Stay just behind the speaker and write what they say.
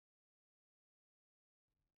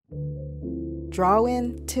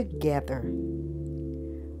Drawing Together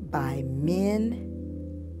by Dan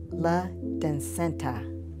Santat.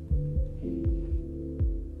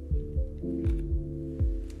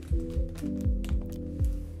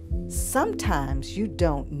 Sometimes you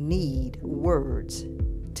don't need words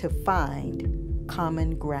to find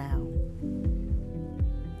common ground.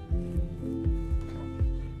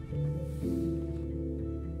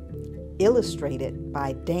 Illustrated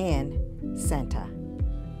by Dan Santat.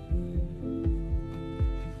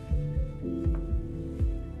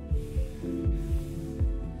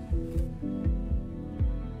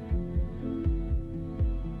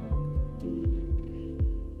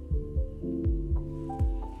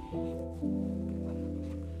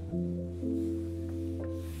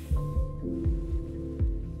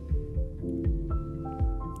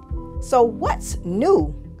 So what's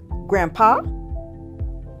new, Grandpa?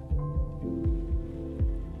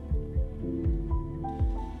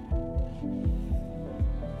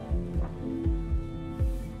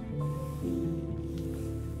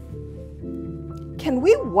 Can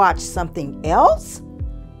we watch something else?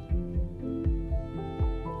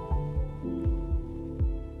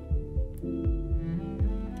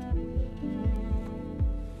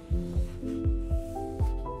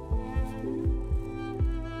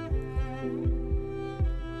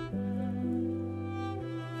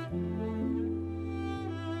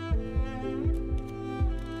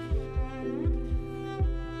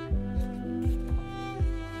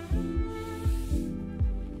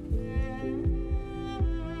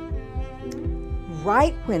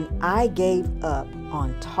 Right when I gave up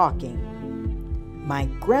on talking, my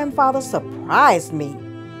grandfather surprised me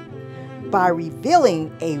by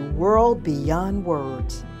revealing a world beyond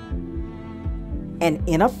words. And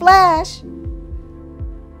in a flash,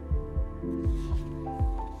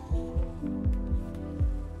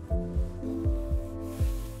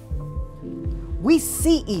 we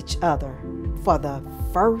see each other for the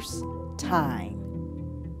first time.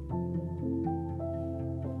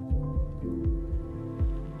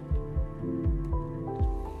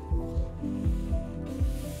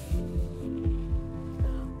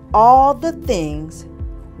 All the things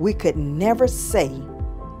we could never say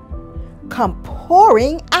come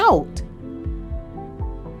pouring out.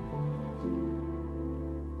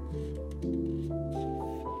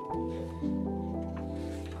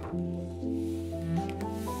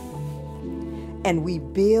 And we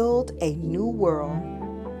build a new world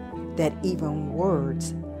that even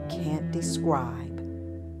words can't describe.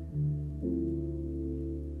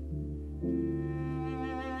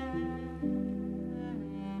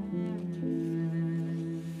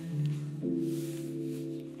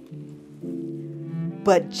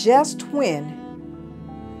 But just when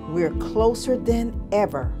we're closer than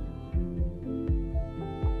ever,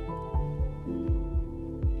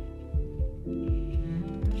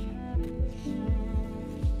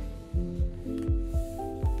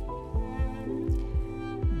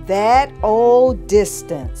 that old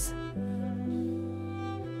distance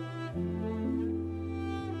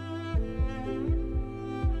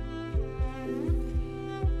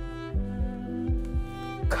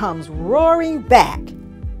comes roaring back.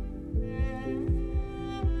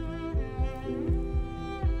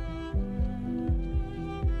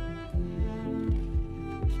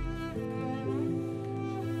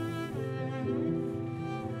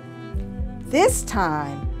 This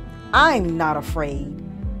time, I'm not afraid.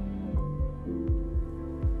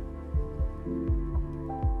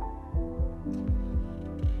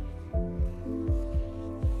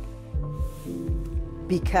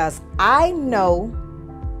 Because I know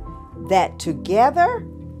that together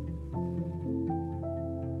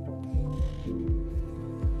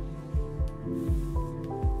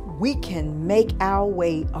we can make our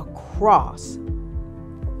way across.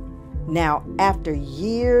 Now, after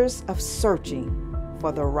years of searching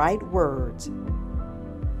for the right words,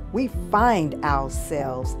 we find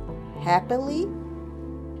ourselves happily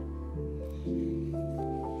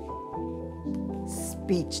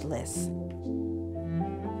speechless.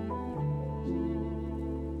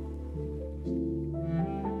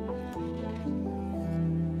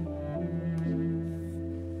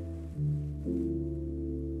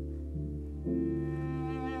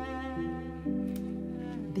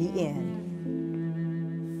 The end.